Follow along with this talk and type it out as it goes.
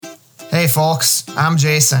Hey folks, I'm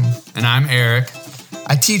Jason. And I'm Eric.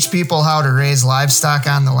 I teach people how to raise livestock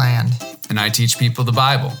on the land. And I teach people the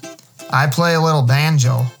Bible. I play a little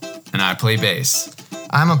banjo. And I play bass.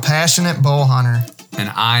 I'm a passionate bow hunter. And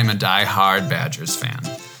I'm a die-hard Badgers fan.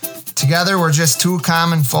 Together we're just two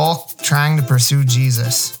common folk trying to pursue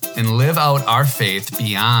Jesus. And live out our faith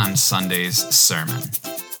beyond Sunday's sermon.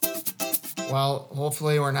 Well,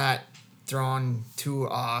 hopefully we're not thrown too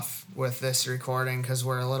off with this recording because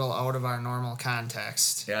we're a little out of our normal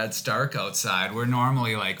context. Yeah, it's dark outside. We're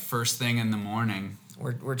normally like first thing in the morning.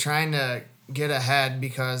 We're trying to get ahead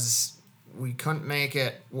because we couldn't make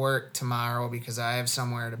it work tomorrow because I have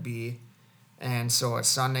somewhere to be. And so it's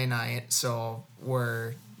Sunday night, so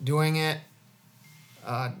we're doing it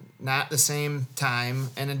not the same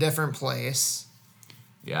time, in a different place.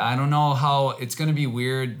 Yeah, I don't know how it's going to be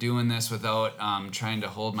weird doing this without trying to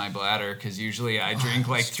hold my bladder, because usually I drink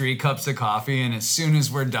like 3 cups of coffee, and as soon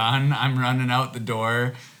as we're done, I'm running out the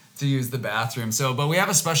door to use the bathroom. But we have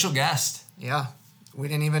a special guest. Yeah, we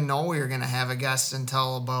didn't even know we were going to have a guest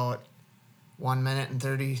until about 1 minute and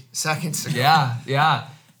 30 seconds ago. Yeah.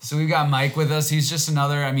 So we've got Mike with us. He's just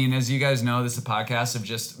another, as you guys know, this is a podcast of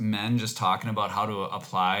just men just talking about how to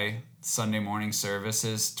apply Sunday morning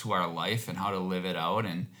services to our life and how to live it out.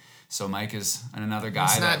 And so Mike is another guy.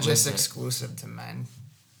 It's not just exclusive to men.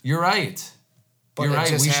 You're right. But You're right.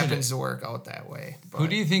 Just happens to work out that way. But who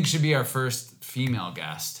do you think should be our first female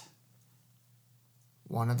guest?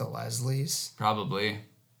 One of the Leslies. Probably.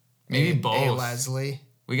 Maybe both. A Leslie.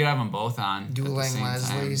 We could have them both on. Dueling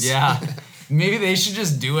Leslies. Yeah. Maybe they should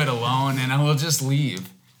just do it alone and we'll just leave.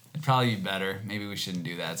 It'd probably be better. Maybe we shouldn't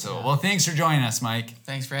do that. So, Well, thanks for joining us, Mike.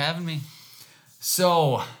 Thanks for having me.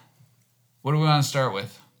 So, what do we want to start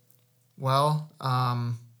with? Well,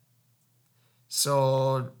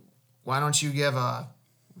 so why don't you give a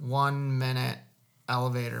 1-minute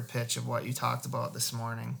elevator pitch of what you talked about this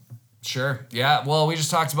morning? Sure. Yeah. Well, we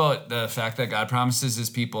just talked about the fact that God promises his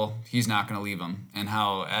people he's not going to leave them, and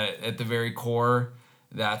how at the very core,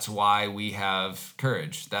 that's why we have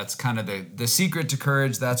courage. That's kind of the secret to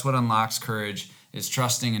courage. That's what unlocks courage, is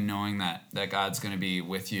trusting and knowing that God's going to be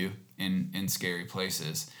with you in scary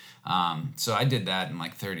places. So I did that in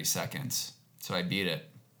like 30 seconds. So I beat it.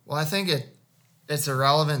 Well, I think it's a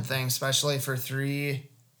relevant thing, especially for 3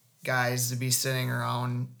 guys to be sitting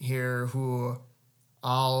around here who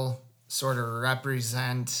all sort of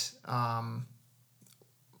represent, I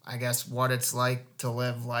guess, what it's like to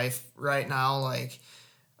live life right now. Like,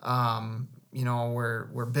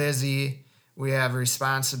 we're busy. We have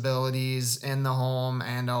responsibilities in the home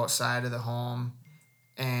and outside of the home.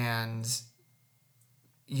 And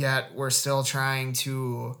yet we're still trying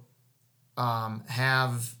to live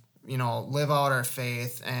out our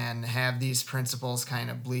faith and have these principles kind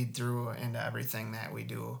of bleed through into everything that we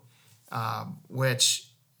do, which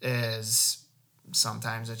is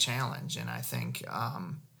sometimes a challenge. And I think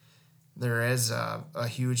there is a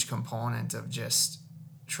huge component of just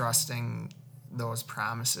trusting those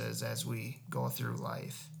promises as we go through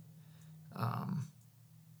life.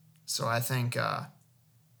 So I think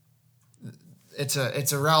it's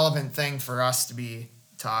a relevant thing for us to be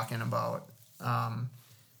talking about.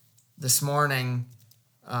 This morning,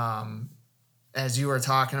 as you were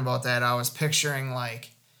talking about that, I was picturing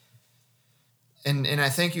and I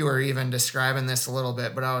think you were even describing this a little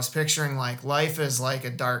bit, but I was picturing life is like a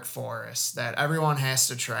dark forest that everyone has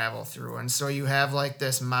to travel through. And so you have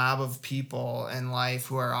this mob of people in life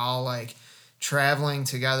who are all traveling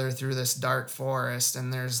together through this dark forest.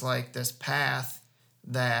 And there's this path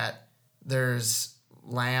that there's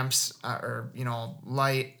lamps or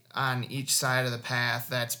light on each side of the path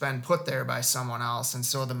that's been put there by someone else. And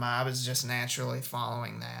so the mob is just naturally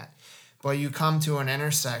following that. But you come to an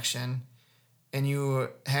intersection and you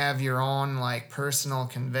have your own personal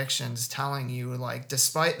convictions telling you,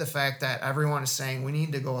 despite the fact that everyone is saying we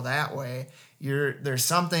need to go that way, there's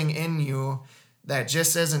something in you that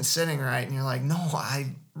just isn't sitting right, and you're like, no,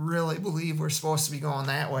 I really believe we're supposed to be going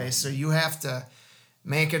that way. So you have to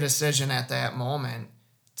make a decision at that moment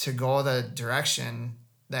to go the direction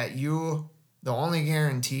that the only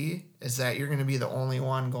guarantee is that you're going to be the only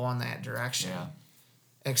one going that direction. Yeah.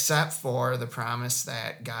 Except for the promise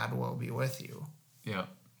that God will be with you. Yeah.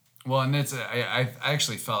 Well, and I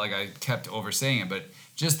actually felt like I kept oversaying it, but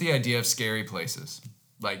just the idea of scary places,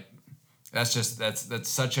 that's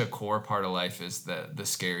such a core part of life, is the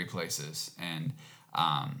scary places. And,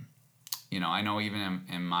 I know even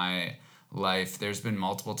in my life, there's been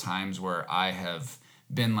multiple times where I have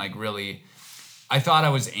been really, I thought I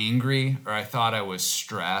was angry, or I thought I was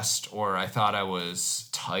stressed, or I thought I was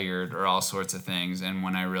tired, or all sorts of things. And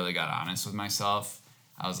when I really got honest with myself,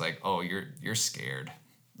 I was like, oh, you're scared.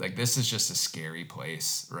 Like, this is just a scary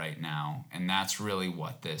place right now. And that's really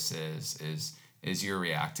what this is you're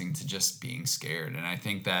reacting to just being scared. And I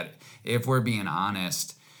think that if we're being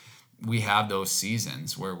honest, we have those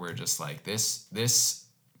seasons where we're just like, this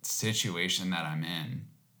situation that I'm in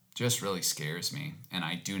just really scares me, and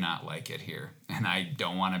I do not like it here, and I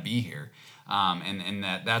don't want to be here. And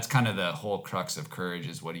that's kind of the whole crux of courage,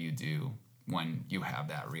 is what do you do when you have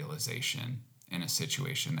that realization in a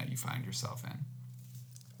situation that you find yourself in?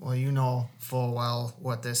 Well, you know full well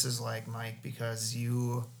what this is like, Mike, because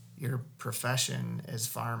your profession is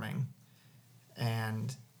farming,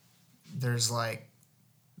 and there's like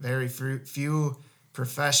very few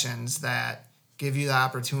professions that give you the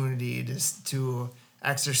opportunity to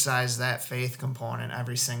exercise that faith component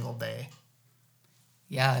every single day.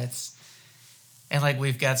 Yeah, and like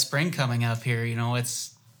we've got spring coming up here,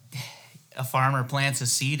 it's a farmer plants a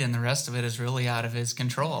seed and the rest of it is really out of his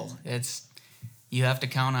control. You have to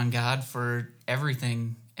count on God for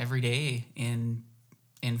everything every day in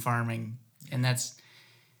farming. And that's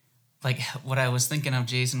like what I was thinking of,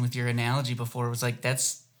 Jason, with your analogy before, was like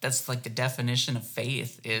that's like the definition of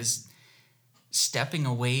faith, is stepping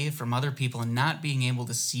away from other people and not being able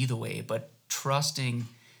to see the way, but trusting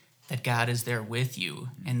that God is there with you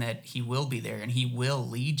and that he will be there and he will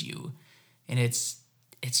lead you. And it's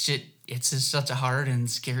just such a hard and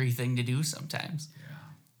scary thing to do sometimes.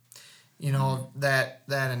 You know, that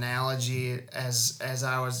analogy, as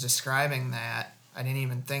I was describing that, I didn't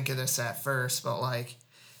even think of this at first, but like,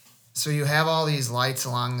 so you have all these lights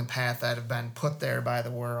along the path that have been put there by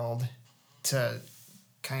the world to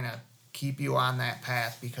kind of keep you on that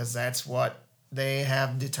path because that's what they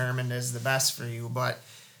have determined is the best for you. But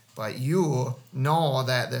you know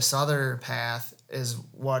that this other path is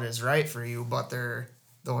what is right for you, but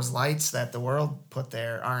those lights that the world put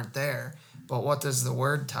there aren't there. But what does the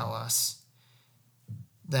word tell us?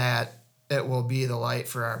 That it will be the light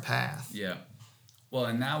for our path. Yeah. Well,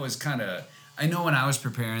 and that was kind of, I know when I was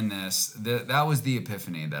preparing this, that was the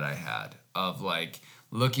epiphany that I had of like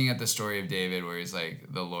looking at the story of David where he's like,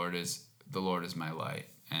 the Lord is my light.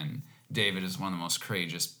 And David is one of the most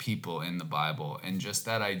courageous people in the Bible. And just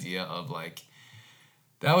that idea of like,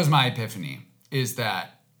 that was my epiphany, is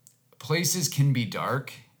that places can be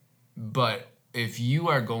dark, but if you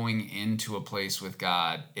are going into a place with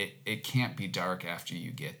God, it can't be dark after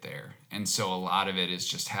you get there. And so a lot of it is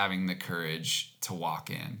just having the courage to walk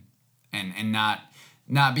in and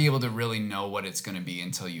not be able to really know what it's going to be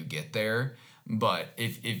until you get there. But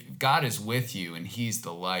if God is with you and he's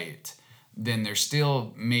the light, then there's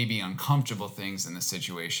still maybe uncomfortable things in the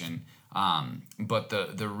situation. But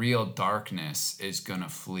the real darkness is going to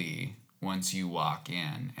flee once you walk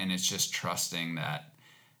in. And it's just trusting that,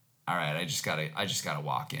 all right, I just gotta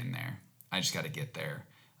walk in there. I just gotta get there.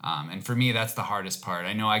 And for me, that's the hardest part.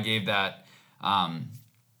 I know I gave that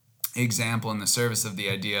example in the service of the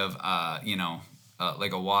idea of,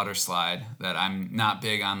 like a water slide, that I'm not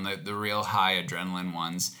big on the real high adrenaline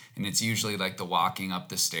ones. And it's usually like the walking up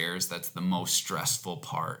the stairs that's the most stressful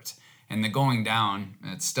part. And the going down,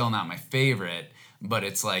 it's still not my favorite, but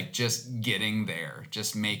it's like just getting there,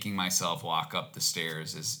 just making myself walk up the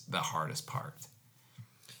stairs is the hardest part.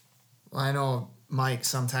 Well, I know, Mike,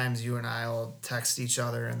 sometimes you and I will text each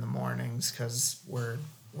other in the mornings because we're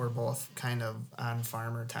both kind of on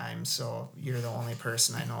farmer time, so you're the only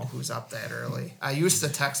person I know who's up that early. I used to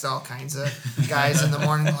text all kinds of guys in the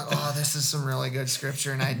morning, like, oh, this is some really good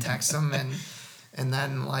scripture, and I'd text them, and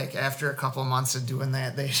then, like, after a couple of months of doing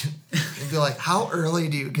that, they'd be like, how early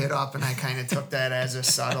do you get up? And I kind of took that as a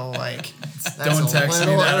subtle, like, that's don't text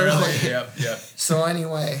me that early. Yep. So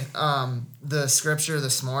anyway, the scripture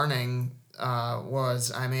this morning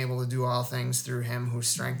was, I'm able to do all things through him who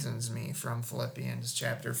strengthens me, from Philippians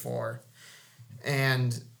chapter 4.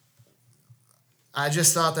 And I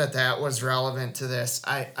just thought that was relevant to this.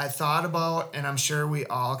 I thought about, and I'm sure we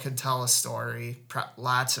all could tell a story,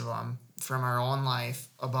 lots of them, from our own life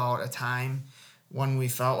about a time when we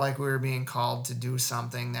felt like we were being called to do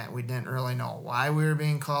something that we didn't really know why we were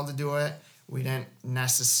being called to do it. We didn't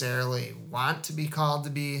necessarily want to be called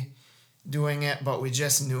to be doing it, but we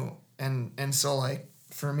just knew. And so, like,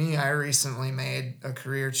 for me, I recently made a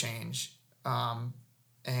career change.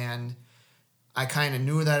 And I kind of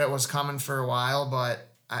knew that it was coming for a while, but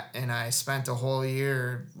I spent a whole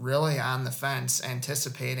year really on the fence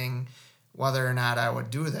anticipating whether or not I would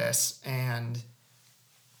do this. And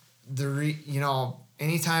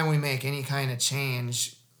anytime we make any kind of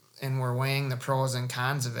change and we're weighing the pros and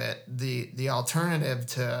cons of it, the alternative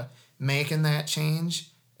to making that change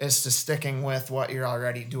is to sticking with what you're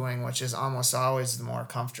already doing, which is almost always the more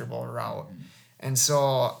comfortable route. And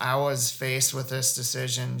so I was faced with this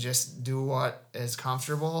decision, just do what is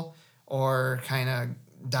comfortable or kind of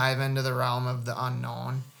dive into the realm of the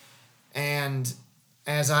unknown. And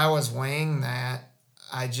as I was weighing that,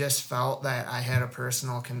 I just felt that I had a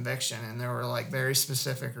personal conviction, and there were like very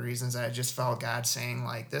specific reasons that I just felt God saying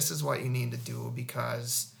like, this is what you need to do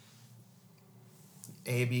because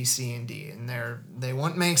A, B, C, and D. And they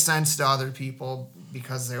wouldn't make sense to other people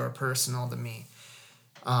because they were personal to me.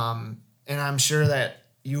 And I'm sure that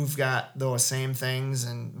you've got those same things,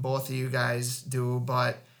 and both of you guys do.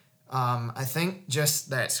 But I think just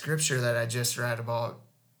that scripture that I just read about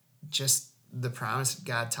just the promise of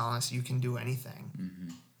God telling us you can do anything.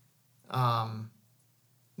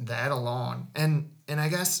 That alone. And I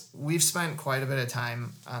guess we've spent quite a bit of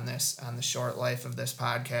time on this, on the short life of this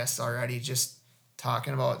podcast already, just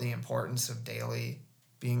talking about the importance of daily,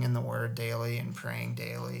 being in the Word daily and praying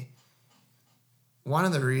daily. One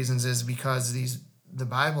of the reasons is because the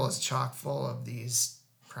Bible is chock full of these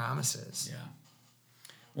promises. Yeah.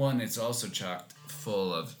 Well, and it's also chocked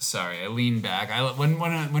full of. Sorry, I lean back.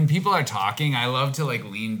 When people are talking, I love to like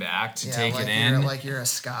lean back to take like it in. You're a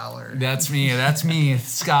scholar. That's me,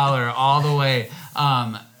 scholar all the way.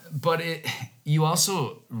 But you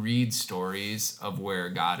also read stories of where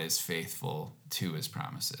God is faithful to his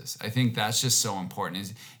promises. I think that's just so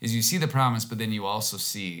important. Is you see the promise, but then you also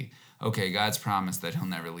see, okay, God's promised that he'll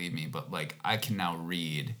never leave me. But like I can now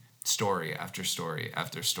read story after story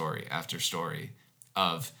after story after story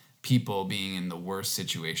of people being in the worst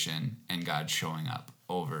situation and God showing up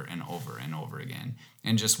over and over and over again.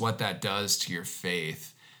 And just what that does to your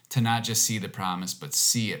faith to not just see the promise, but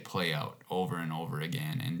see it play out over and over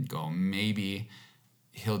again and go, maybe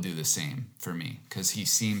he'll do the same for me, because he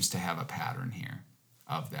seems to have a pattern here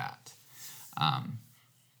of that.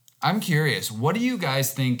 I'm curious, what do you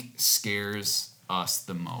guys think scares us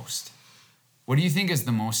the most? What do you think is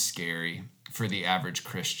the most scary for the average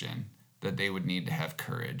Christian that they would need to have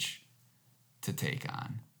courage to take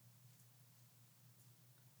on?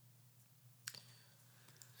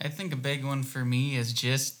 I think a big one for me is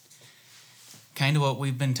just kind of what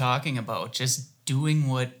we've been talking about, just doing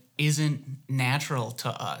what isn't natural to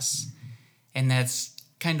us. And that's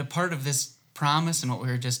kind of part of this promise and what we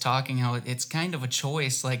were just talking, how it's kind of a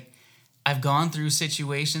choice. Like, I've gone through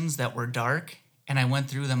situations that were dark and I went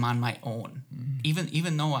through them on my own.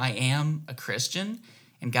 Even though I am a Christian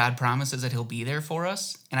and God promises that he'll be there for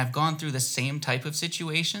us, and I've gone through the same type of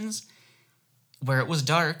situations where it was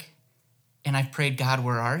dark and I've prayed, God,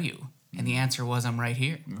 where are you? And the answer was, I'm right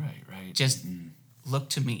here. Right. Just look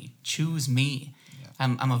to me, choose me.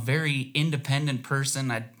 Yeah. I'm a very independent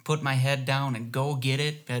person. I put my head down and go get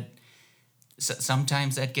it, but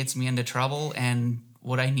sometimes that gets me into trouble, and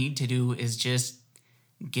what I need to do is just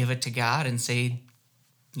give it to God and say,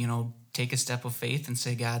 take a step of faith and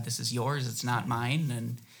say, God, this is yours, it's not mine,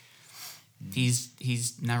 and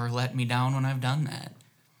he's never let me down when I've done that.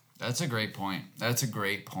 That's a great point.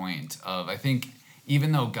 I think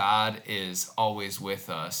even though God is always with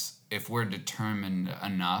us, if we're determined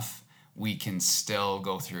enough, we can still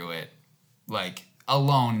go through it like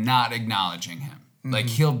alone, not acknowledging him. Like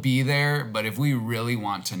he'll be there, but if we really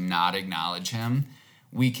want to not acknowledge him,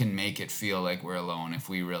 we can make it feel like we're alone if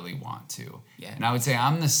we really want to. Yeah. And I would say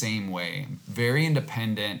I'm the same way, very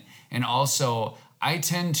independent. And also I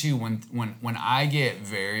tend to, when I get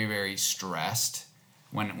very, very stressed,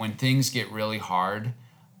 when things get really hard,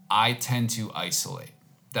 I tend to isolate.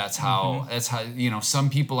 That's how, some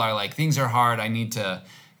people are like, things are hard, I need to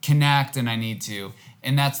connect and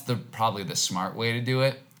that's probably the smart way to do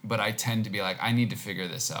it. But I tend to be like, I need to figure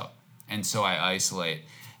this out. And so I isolate.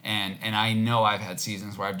 And I know I've had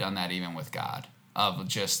seasons where I've done that even with God, of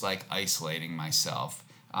just like isolating myself.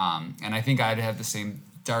 And I think I'd have the same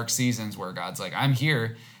dark seasons where God's like, I'm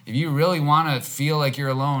here. If you really want to feel like you're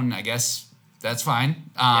alone, I guess that's fine.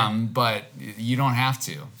 But you don't have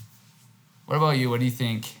to. What about you? What do you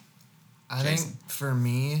think, I Jason? think for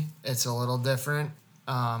me, it's a little different.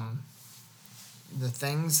 The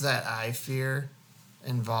things that I fear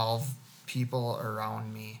involve people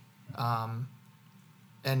around me.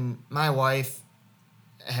 And my wife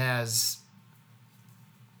has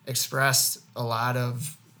expressed a lot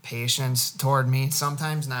of patience toward me,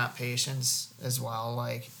 sometimes not patience as well,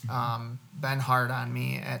 like been hard on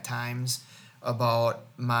me at times about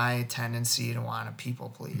my tendency to want to people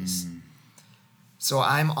please. So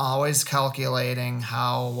I'm always calculating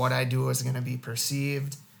how what I do is going to be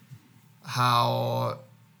perceived, how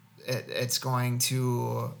it's going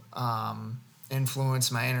to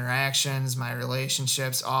influence my interactions, my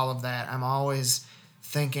relationships, all of that. I'm always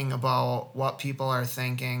thinking about what people are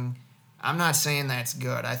thinking. I'm not saying that's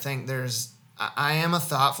good. I think I am a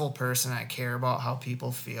thoughtful person. I care about how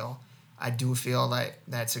people feel. I do feel like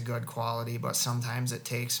that's a good quality, but sometimes it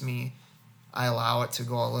takes me, I allow it to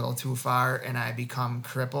go a little too far and I become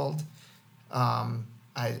crippled.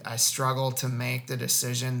 I struggle to make the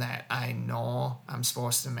decision that I know I'm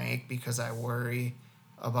supposed to make because I worry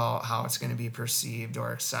about how it's going to be perceived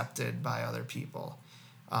or accepted by other people.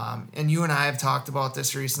 And you and I have talked about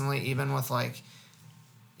this recently, even with like,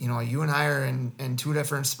 you and I are in two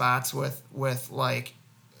different spots with like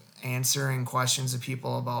answering questions of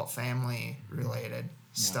people about family related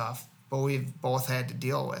stuff, but we've both had to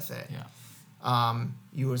deal with it. Yeah.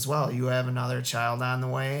 You as well. You have another child on the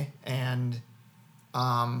way, and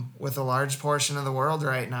with a large portion of the world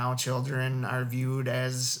right now, children are viewed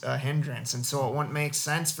as a hindrance, and so it wouldn't make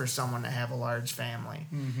sense for someone to have a large family.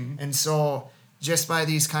 Mm-hmm. And so just by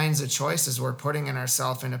these kinds of choices, we're putting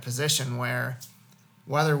ourselves in a position where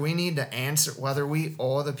whether we need to answer, whether we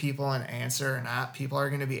owe the people an answer or not, people are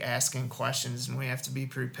going to be asking questions, and we have to be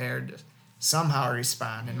prepared to somehow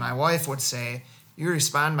respond. And my wife would say, you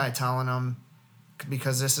respond by telling them,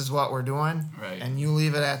 because this is what we're doing, right, and you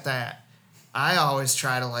leave it at that. I always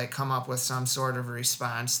try to like come up with some sort of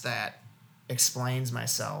response that explains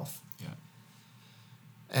myself. Yeah.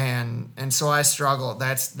 And so I struggle.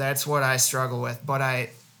 That's what I struggle with. But I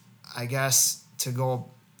guess to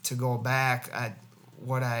go back,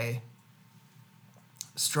 what I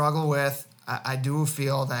struggle with, I do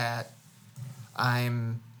feel that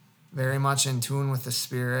I'm very much in tune with the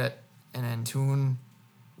Spirit and in tune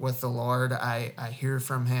with the Lord. I hear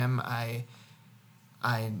from Him. I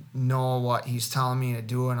know what He's telling me to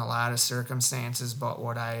do in a lot of circumstances, but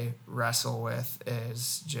what I wrestle with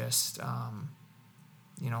is just,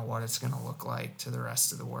 what it's going to look like to the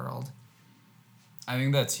rest of the world. I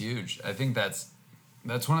think that's huge. I think that's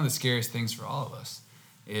one of the scariest things for all of us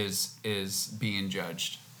is being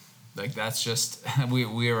judged. Like that's just I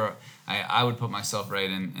would put myself right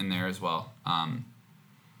in there as well.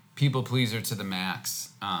 People pleaser to the max.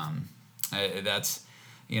 That's,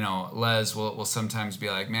 Les will sometimes be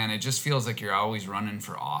like, man, it just feels like you're always running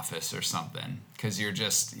for office or something, because you're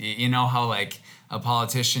just, how like a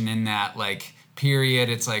politician in that like period,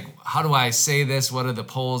 it's like, how do I say this? What are the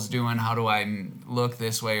polls doing? How do I look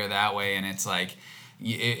this way or that way? And it's like,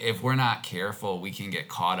 if we're not careful, we can get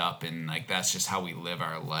caught up in like, that's just how we live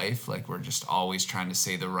our life. Like we're just always trying to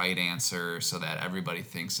say the right answer so that everybody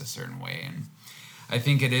thinks a certain way. And I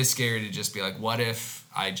think it is scary to just be like, what if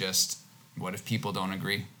people don't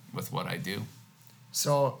agree with what I do?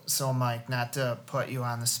 So Mike, not to put you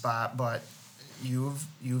on the spot, but you've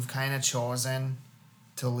kind of chosen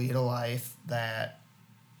to lead a life that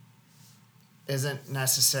isn't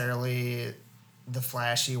necessarily the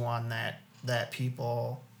flashy one that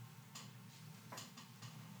people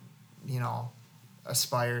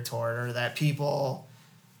aspire toward, or that people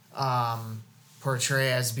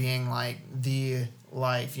portray as being like the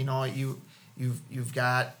life. You're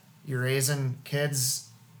raising kids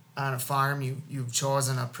on a farm. You've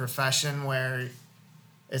chosen a profession where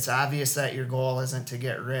it's obvious that your goal isn't to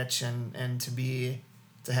get rich and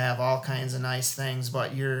to have all kinds of nice things,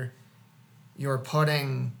 but you're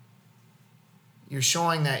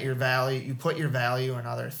showing that you put your value in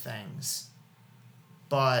other things.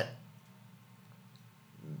 But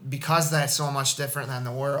because that's so much different than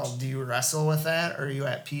the world, do you wrestle with that, or are you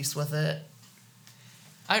at peace with it?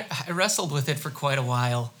 I wrestled with it for quite a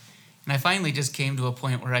while, and I finally just came to a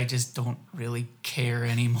point where I just don't really care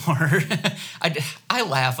anymore. I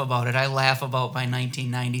laugh about it. I laugh about my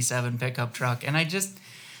 1997 pickup truck, and I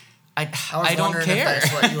don't care. If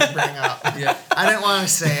that's what you would bring up. Yeah. I didn't want to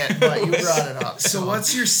say it, but you brought it up. So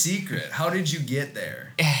what's your secret? How did you get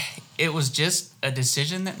there? It was just a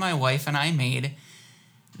decision that my wife and I made,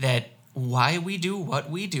 that why we do what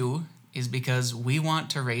we do is because we want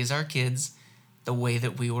to raise our kids the way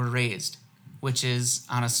that we were raised, which is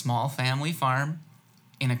on a small family farm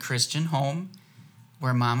in a Christian home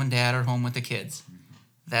where mom and dad are home with the kids.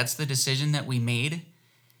 That's the decision that we made.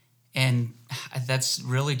 And that's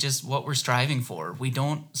really just what we're striving for. We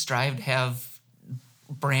don't strive to have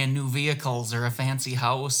brand new vehicles or a fancy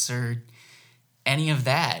house or any of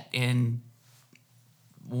that. And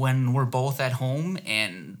when we're both at home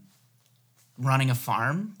and running a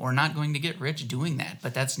farm, we're not going to get rich doing that.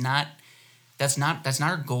 But that's not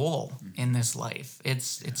our goal in this life.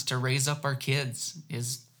 It's to raise up our kids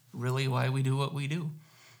is really why we do what we do.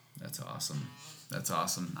 That's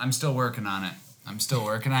awesome. I'm still working on it. I'm still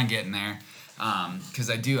working on getting there. Because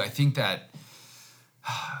I think that,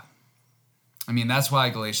 that's why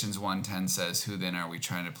Galatians 1:10 says, who then are we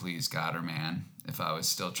trying to please, God or man? If I was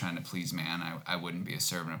still trying to please man, I wouldn't be a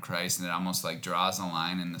servant of Christ. And it almost like draws a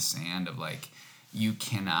line in the sand of like, you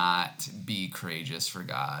cannot be courageous for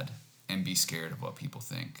God and be scared of what people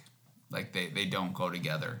think. Like they don't go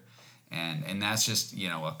together. And that's just,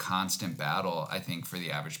 a constant battle, I think, for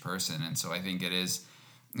the average person. And so I think it's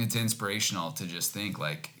inspirational to just think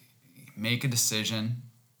like, make a decision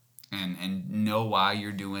and know why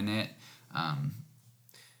you're doing it.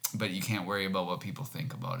 But you can't worry about what people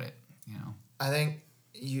think about it, I think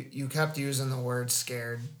you kept using the word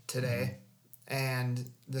scared today. And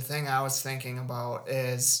the thing I was thinking about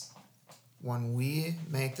is when we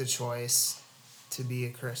make the choice to be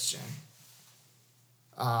a Christian,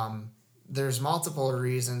 there's multiple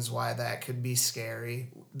reasons why that could be scary.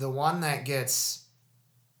 The one that gets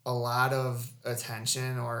a lot of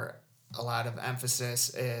attention or a lot of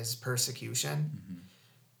emphasis is persecution.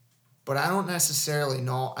 But I don't necessarily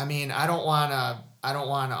know. I mean, I don't want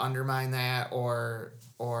to undermine that or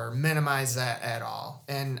minimize that at all.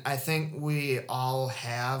 And I think we all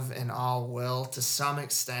have and all will to some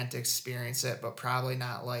extent experience it, but probably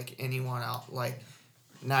not like anyone else, like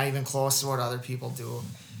not even close to what other people do.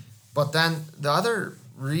 But then the other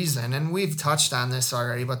reason, and we've touched on this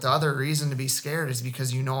already, but the other reason to be scared is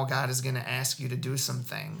because God is going to ask you to do some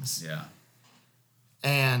things. Yeah.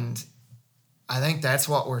 And I think that's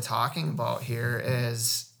what we're talking about here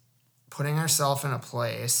is putting ourselves in a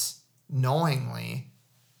place knowingly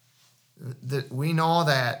that we know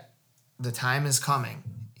that the time is coming.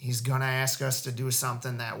 He's going to ask us to do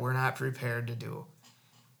something that we're not prepared to do.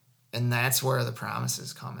 And that's where the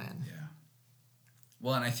promises come in. Yeah.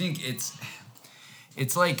 Well, and I think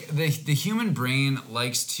it's like the human brain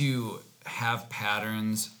likes to have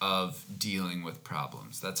patterns of dealing with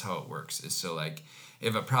problems. That's how it works. Is so like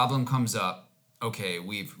if a problem comes up, okay,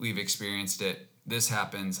 we've experienced it. This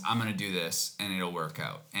happens. I'm going to do this, and it'll work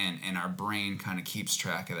out. And our brain kind of keeps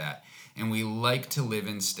track of that. And we like to live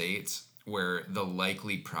in states where the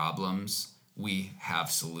likely problems we have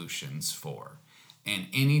solutions for. And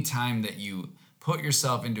anytime that you put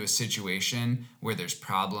yourself into a situation where there's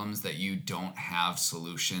problems that you don't have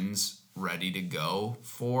solutions ready to go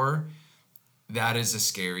for, that is a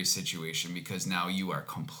scary situation because now you are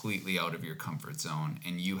completely out of your comfort zone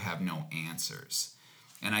and you have no answers.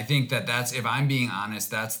 And I think that's, if I'm being honest,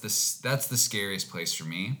 that's the scariest place for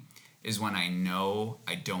me is when I know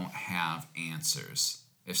I don't have answers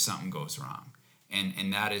if something goes wrong.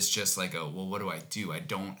 And that is just like well, what do? I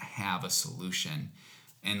don't have a solution.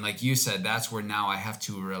 And like you said, that's where now I have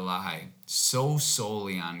to rely so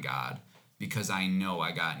solely on God because I know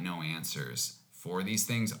I got no answers for these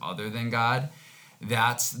things other than God.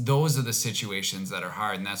 Those are the situations that are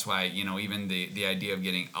hard. And that's why, even the idea of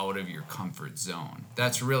getting out of your comfort zone,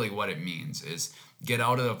 that's really what it means is get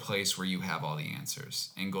out of a place where you have all the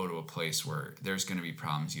answers and go to a place where there's going to be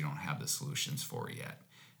problems you don't have the solutions for yet.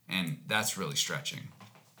 And that's really stretching.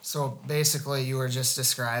 So basically you were just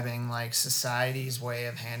describing like society's way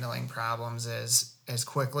of handling problems is as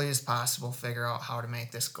quickly as possible, figure out how to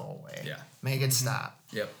make this go away. Yeah. Make it stop.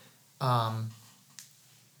 Yep.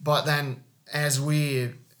 But then as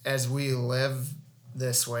we live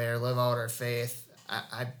this way or live out our faith,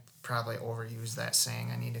 I probably overuse that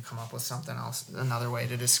saying. I need to come up with something else, another way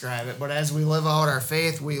to describe it. But as we live out our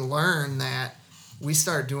faith, we learn that we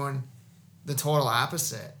start doing the total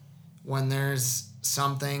opposite. When there's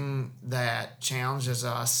something that challenges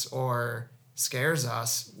us or scares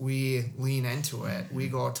us, we lean into it. We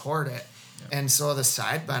go toward it. Yep. And so the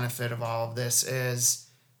side benefit of all of this is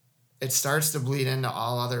it starts to bleed into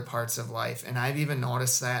all other parts of life. And I've even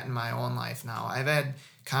noticed that in my own life now. I've had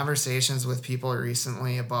conversations with people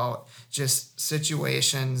recently about just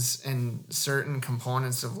situations and certain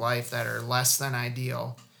components of life that are less than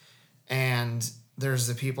ideal. And there's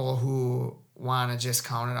the people who want to just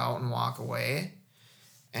count it out and walk away.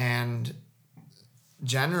 And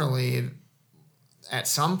generally, at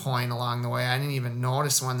some point along the way, I didn't even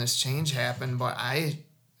notice when this change happened, but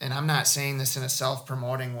and I'm not saying this in a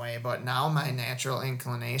self-promoting way, but now my natural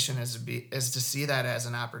inclination is to see that as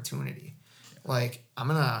an opportunity. Like,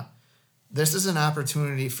 this is an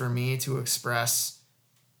opportunity for me to express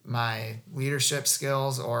my leadership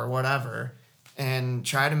skills or whatever and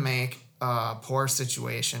try to make a poor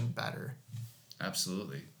situation better.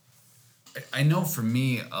 Absolutely. I know for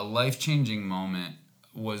me, a life-changing moment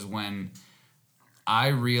was when I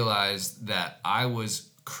realized that I was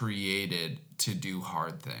created to do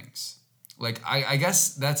hard things. Like, I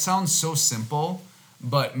guess that sounds so simple,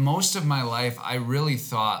 but most of my life, I really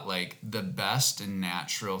thought, like, the best and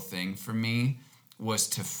natural thing for me was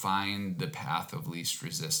to find the path of least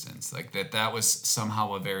resistance. Like, that was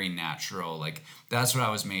somehow a very natural, like, that's what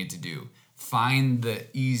I was made to do. find the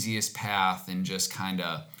easiest path and just kind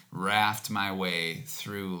of raft my way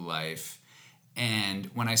through life. And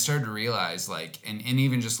when I started to realize, like, and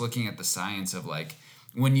even just looking at the science of, like,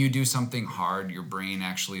 when you do something hard, your brain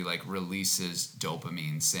actually, like, releases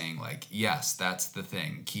dopamine saying, like, yes, that's the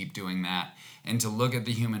thing, keep doing that. And to look at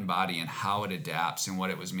the human body and how it adapts and what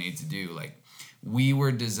it was made to do, like, we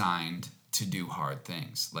were designed to do hard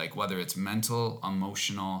things, like whether it's mental,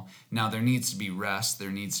 emotional. Now, there needs to be rest, there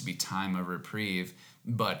needs to be time of reprieve,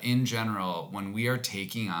 but in general, when we are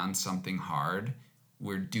taking on something hard,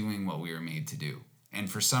 we're doing what we were made to do. And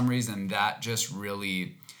for some reason, that just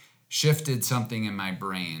really shifted something in my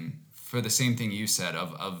brain for the same thing you said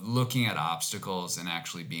of looking at obstacles and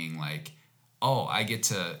actually being like, oh, I get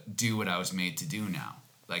to do what I was made to do now.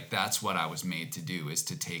 Like, that's what I was made to do, is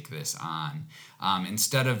to take this on.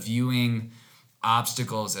 Instead of viewing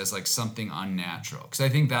obstacles as like something unnatural. Because I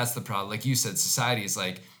think that's the problem. Like you said, society is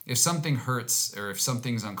like, if something hurts or if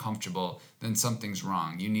something's uncomfortable, then something's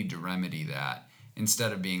wrong. You need to remedy that.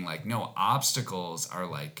 Instead of being like, no, obstacles are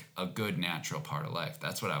like a good natural part of life.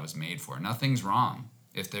 That's what I was made for. Nothing's wrong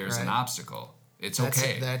if there's an obstacle. It's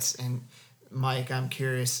okay. And Mike, I'm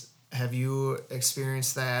curious, have you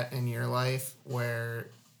experienced that in your life where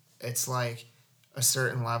it's like a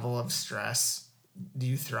certain level of stress? Do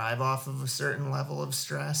you thrive off of a certain level of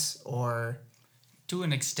stress? Or to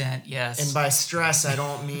an extent, yes. And by stress, I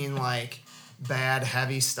don't mean like bad,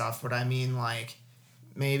 heavy stuff, but I mean like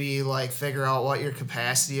maybe like figure out what your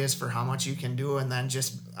capacity is for how much you can do and then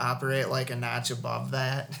just operate like a notch above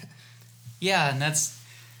that. Yeah, and that's,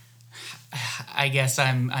 I guess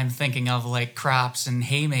I'm thinking of like crops and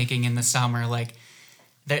haymaking in the summer. Like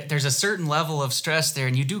there's a certain level of stress there,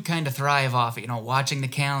 and you do kind of thrive off it, watching the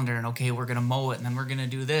calendar and, okay, we're going to mow it and then we're going to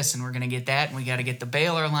do this and we're going to get that and we got to get the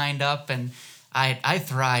baler lined up. And I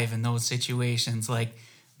thrive in those situations, like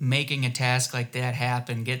making a task like that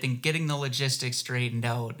happen, getting the logistics straightened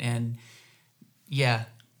out. And yeah.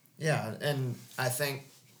 Yeah, and I think,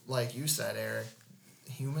 like you said, Eric,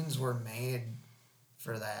 humans were made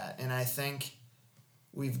for that. And I think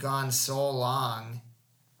we've gone so long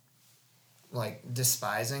like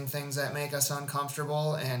despising things that make us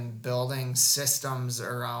uncomfortable and building systems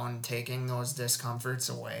around taking those discomforts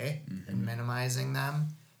away and minimizing them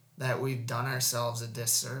that we've done ourselves a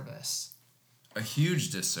disservice. A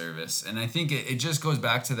huge disservice. And I think it just goes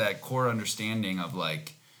back to that core understanding of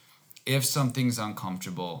like, if something's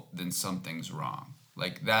uncomfortable, then something's wrong.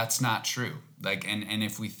 Like, that's not true. Like, and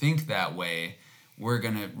if we think that way, we're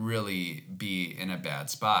going to really be in a bad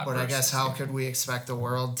spot. But I guess how could we expect the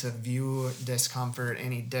world to view discomfort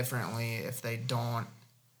any differently if they don't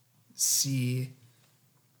see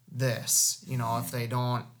this? If they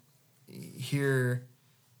don't hear,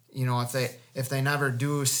 if they never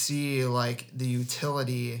do see like the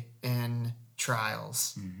utility in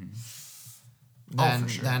trials, then for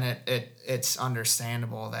sure. then it's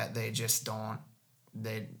understandable that they just don't.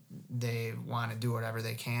 They want to do whatever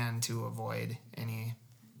they can to avoid any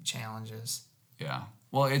challenges. Yeah.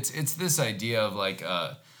 Well, it's this idea of like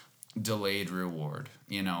a delayed reward.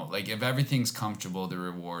 Like if everything's comfortable, the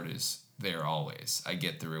reward is there always. I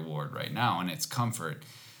get the reward right now, and it's comfort.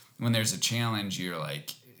 When there's a challenge, you're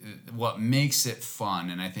like, what makes it fun,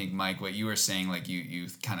 and I think, Mike, what you were saying, like you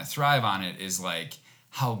kind of thrive on it, is like,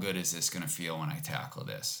 how good is this going to feel when I tackle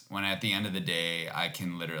this? When at the end of the day, I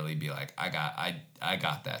can literally be like, I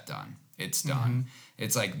got that done. It's done.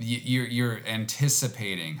 It's like you're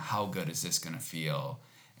anticipating how good is this going to feel.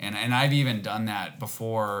 And I've even done that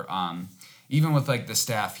before, even with like the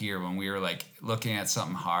staff here, when we were like looking at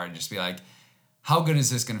something hard, just be like, how good is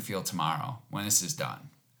this going to feel tomorrow when this is done?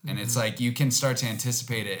 And it's like you can start to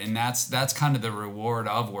anticipate it. And that's kind of the reward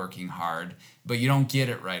of working hard, but you don't get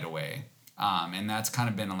it right away. And that's kind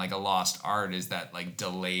of been like a lost art, is that like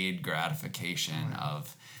delayed gratification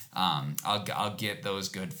of I'll get those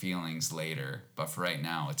good feelings later, but for right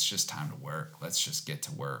now it's just time to work. Let's just get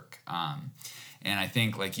to work. And I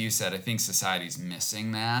think, like you said, I think society's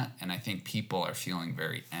missing that, and I think people are feeling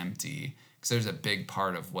very empty because there's a big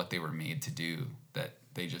part of what they were made to do that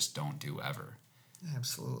they just don't do ever.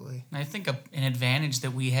 Absolutely. And I think an advantage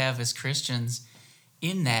that we have as Christians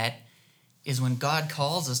in that is when God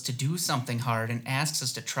calls us to do something hard and asks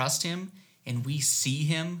us to trust him, and we see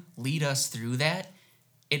him lead us through that,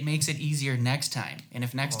 it makes it easier next time. And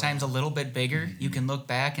if next time's a little bit bigger, you can look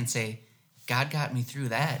back and say, God got me through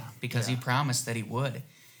that because he promised that he would.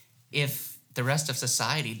 If the rest of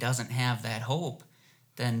society doesn't have that hope,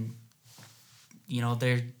 then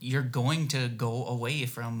you're going to go away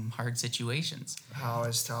from hard situations. I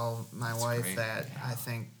always tell my wife that I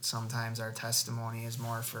think sometimes our testimony is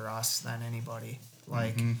more for us than anybody.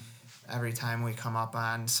 Like, every time we come up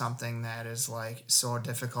on something that is like so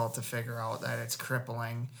difficult to figure out that it's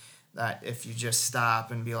crippling, that if you just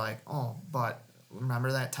stop and be like, oh, but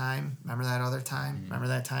remember that time? Remember that other time? Remember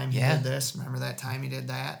that time you did this? Remember that time you did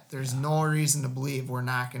that? There's no reason to believe we're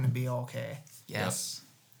not going to be okay. Yes. Yep.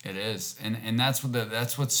 It is, and that's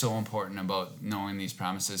what's so important about knowing these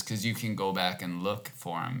promises, because you can go back and look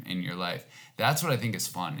for them in your life. That's what I think is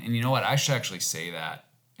fun. And you know what? I should actually say that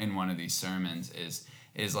in one of these sermons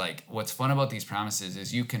is like, what's fun about these promises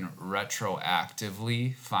is you can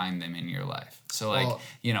retroactively find them in your life. So like,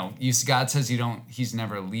 God says he won't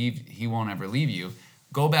ever leave you.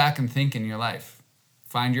 Go back and think in your life.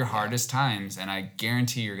 Find your hardest times, and I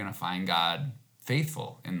guarantee you're going to find God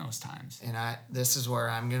faithful in those times. And this is where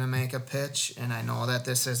I'm going to make a pitch, and I know that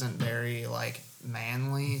this isn't very like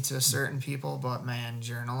manly to certain people, but man,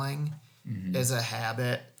 journaling is a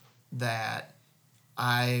habit that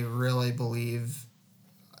I really believe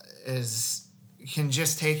can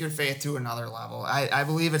just take your faith to another level. I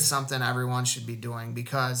believe it's something everyone should be doing,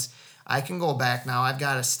 because I can go back now. I've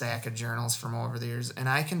got a stack of journals from over the years, and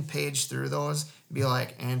I can page through those, be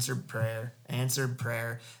like, answered prayer.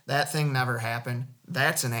 That thing never happened.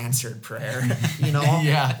 That's an answered prayer.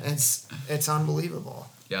 Yeah. It's unbelievable.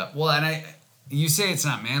 Yeah. Well, and you say it's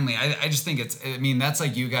not manly. I just think that's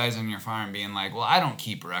like you guys on your farm being like, well, I don't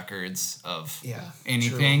keep records of anything.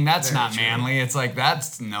 True. That's Very not true. manly. It's like,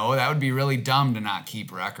 that would be really dumb to not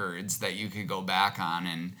keep records that you could go back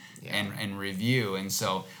on and review. And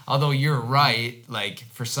so, although you're right, like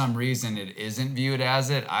for some reason it isn't viewed as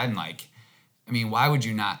it, I'm like, why would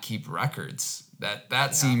you not keep records?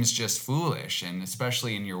 That seems just foolish. And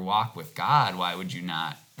especially in your walk with God, why would you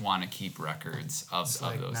not want to keep records of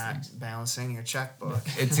those not things? Balancing your checkbook.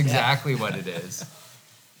 It's exactly what it is.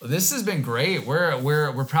 Well, this has been great.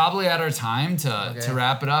 We're probably at our time to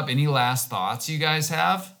wrap it up. Any last thoughts you guys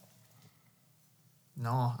have?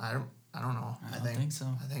 No, I don't know. I don't think so.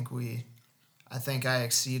 I think I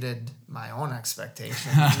exceeded my own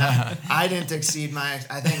expectations. I didn't exceed I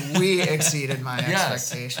think we exceeded my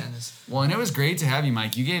expectations. Well, and it was great to have you,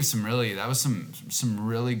 Mike. You gave some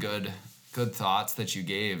really good thoughts that you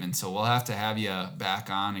gave, and so we'll have to have you back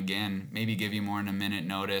on again. Maybe give you more than a minute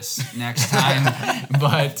notice next time.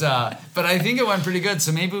 but I think it went pretty good.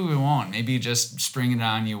 So maybe we won't. Maybe just spring it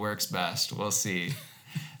on you works best. We'll see.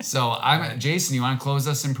 So Jason. You want to close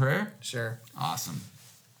us in prayer? Sure. Awesome.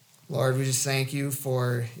 Lord, we just thank you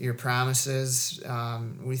for your promises.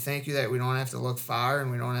 We thank you that we don't have to look far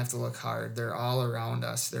and we don't have to look hard. They're all around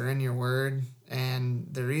us. They're in your word, and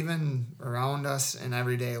they're even around us in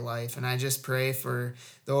everyday life. And I just pray for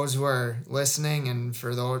those who are listening, and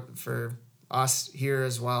for us here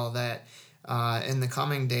as well, that in the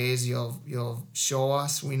coming days you'll show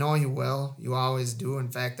us. We know you will. You always do. In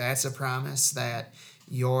fact, that's a promise, that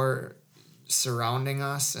you're surrounding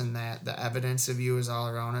us and that the evidence of you is all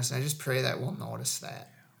around us. And I just pray that we'll notice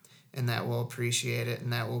that, and that we'll appreciate it,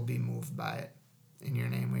 and that we'll be moved by it. In your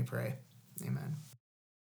name we pray.